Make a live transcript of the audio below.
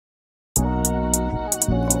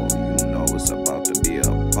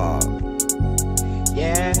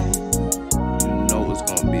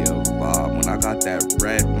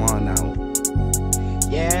red wine out.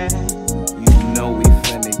 Yeah. You know we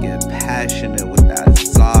finna get passionate with that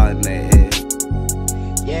za in the air.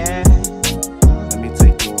 Yeah. Let me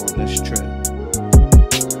take you on this trip.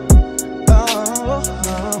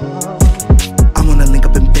 I wanna link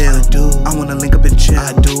up and build. I wanna link up and chill.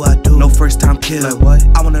 I do. No first time kill. Like what?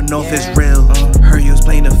 I wanna know if it's real. Heard you was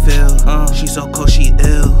playing the field. She so cold, she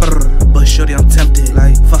ill. But shorty, I'm tempted.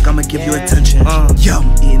 Like, fuck, I'ma give you attention.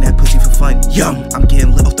 Yum, eating that pussy for fun. Yum, I'm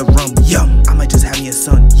getting lit off the rum. Yum, I might just have me a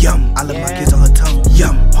son. Yum, I love my kids on her tongue.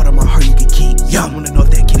 Yum, part of my heart you can keep. Yum, wanna know if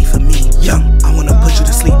that kitty for me. Yum, I wanna put you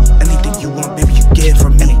to sleep. Anything you want, baby, you get it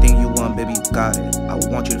from me. Anything you want, baby, you got it. I would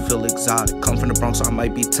want you to feel exotic. Come from the Bronx, so I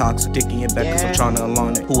might be toxic. Dick in your back, cause I'm trying to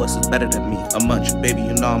alarm it. Who else is better than me? A munch, baby,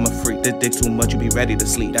 you know I'm a freak. This dick too much, you be ready to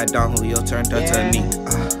sleep. That Don Julio turned up to a knee.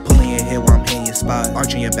 Pulling your hair while I'm hitting your spot.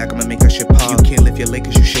 Arching your back, I'ma make that shit pop. You can't lift your leg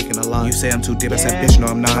cause you shaking a lot. You say I'm too deep, I said bitch, no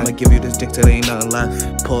I'm not. I'ma give you this dick till there ain't nothing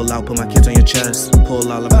left. Pull out, put my kids on your chest.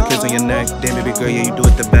 Pull all of my kids on your neck. Damn baby girl, yeah, you do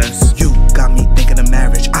it the best. You got me thinking of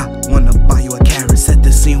marriage. I wanna buy you a carrot. Set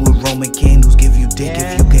the scene with Roman candles. Give you dick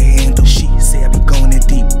if you can handle. She say I be going in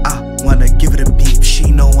deep. I wanna give it a beep.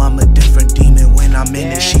 She know I'm a different demon. When I'm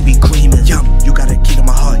in it, she be creaming. Yum, you got a key to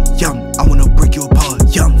my heart. Yum, I wanna break you apart.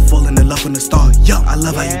 Yum, falling in love from the start. Yum, I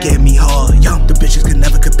love how you get me hard. Yum, the bitches could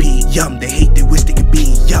never compete. Yum, they hate, they wish they could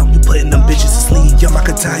be. Yum, you putting them bitches to sleep. Yum, I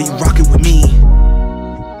could tell you rockin' with me.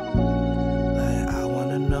 Like, I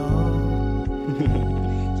wanna know.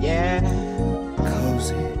 Yeah.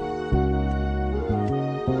 Cozzy.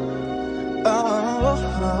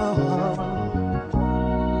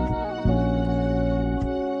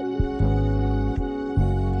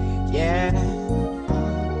 Yeah.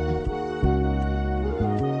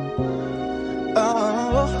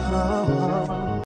 Oh.